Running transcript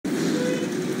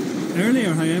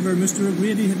Earlier, however, Mr.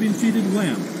 O'Grady had been treated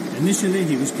well. Initially,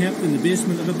 he was kept in the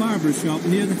basement of a barber's shop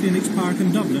near the Phoenix Park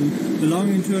in Dublin,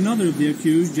 belonging to another of the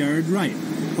accused, Gerard Wright.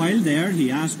 While there,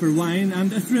 he asked for wine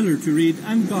and a thriller to read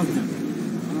and got them.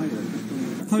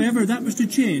 However, that was to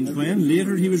change when,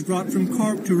 later, he was brought from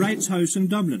Cork to Wright's house in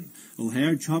Dublin.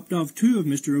 O'Hare chopped off 2 of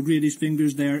Mr. O'Grady's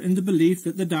fingers there in the belief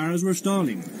that the Darras were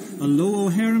stalling, although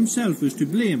O'Hare himself was to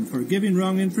blame for giving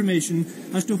wrong information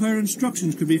as to where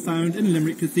instructions could be found in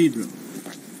Limerick Cathedral.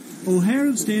 O'Hare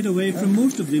had stayed away from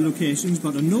most of the locations,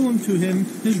 but unknown to him,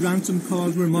 his ransom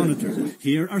calls were monitored.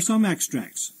 Here are some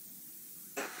extracts.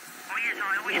 Oh yes,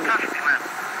 I always trust me, man.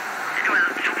 Did you well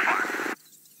so far?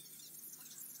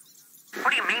 What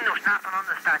do you mean there's nothing on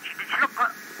the statue? Did you look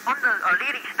on the Our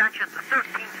Lady's statue at the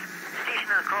 13th station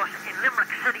of the cross in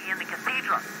Limerick City in the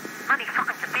cathedral? How many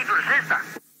fucking cathedrals is there?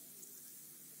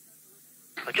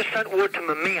 I just sent word to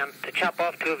my man to chop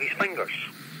off 2 of his fingers.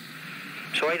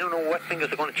 So I don't know what fingers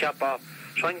they're going to chop off.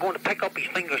 So I'm going to pick up his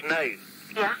fingers now.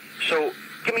 Yeah? So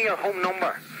give me your home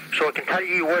number so I can tell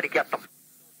you where to get them.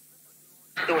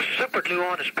 There was super glue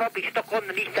on it. It's probably stuck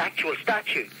underneath the actual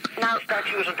statue. Now the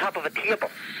statue was on top of a table.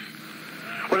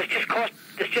 Well, it's just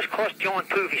cost John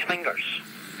 2 of his fingers.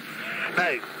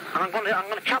 Now, and I'm going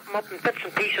to chop them up in bits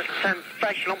and pieces and send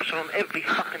fresh lumps of them every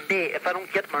fucking day if I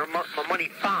don't get my money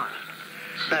fast.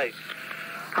 Now,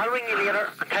 I'll ring you later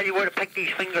and tell you where to pick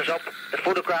these fingers up, the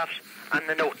photographs and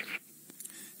the note.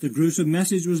 The gruesome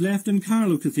message was left in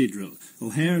Carlow Cathedral.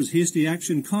 O'Hare's hasty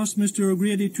action cost Mr.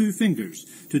 O'Grady 2 fingers.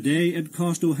 Today it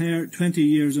cost O'Hare 20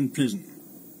 years in prison.